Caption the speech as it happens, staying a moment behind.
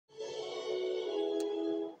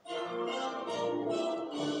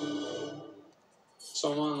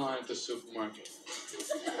So I'm online at the supermarket.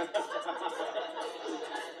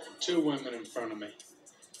 Two women in front of me.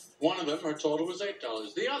 One of them, her total was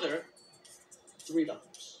 $8. The other, $3.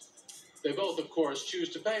 They both, of course, choose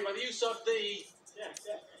to pay by the use of the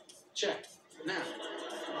check. Now,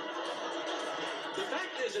 the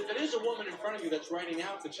fact is, if it is a woman in front of you that's writing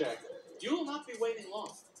out the check, you will not be waiting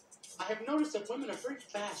long. I have noticed that women are very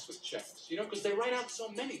fast with checks, because they write out so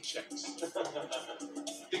many checks.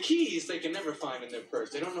 The keys they can never find in their purse.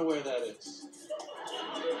 They don't know where that is.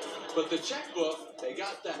 But the checkbook, they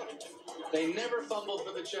got that. They never fumble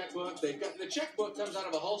for the checkbook. The checkbook comes out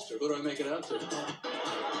of a holster. Who do I make it out to?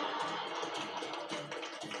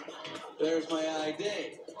 There's my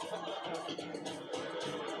ID.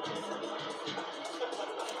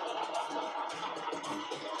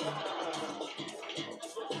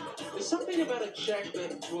 There's something about a check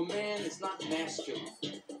that to a man is not masculine.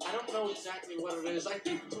 I don't know exactly what it is. I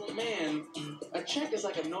think to a man, a check is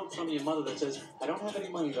like a note from your mother that says, I don't have any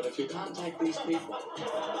money, but if you contact these people,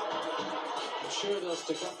 I'm sure they'll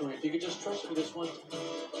stick up for me. If you could just trust me this one time.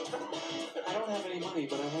 I don't have any money,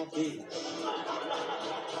 but I have these.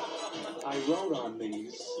 I wrote on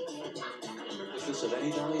these. Is this of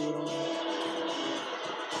any value at all?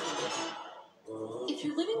 If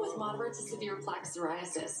you're living with moderate to severe plaque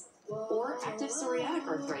psoriasis or active psoriatic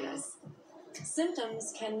arthritis,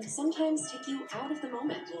 symptoms can sometimes take you out of the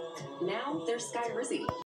moment. Now there's Skyrizi.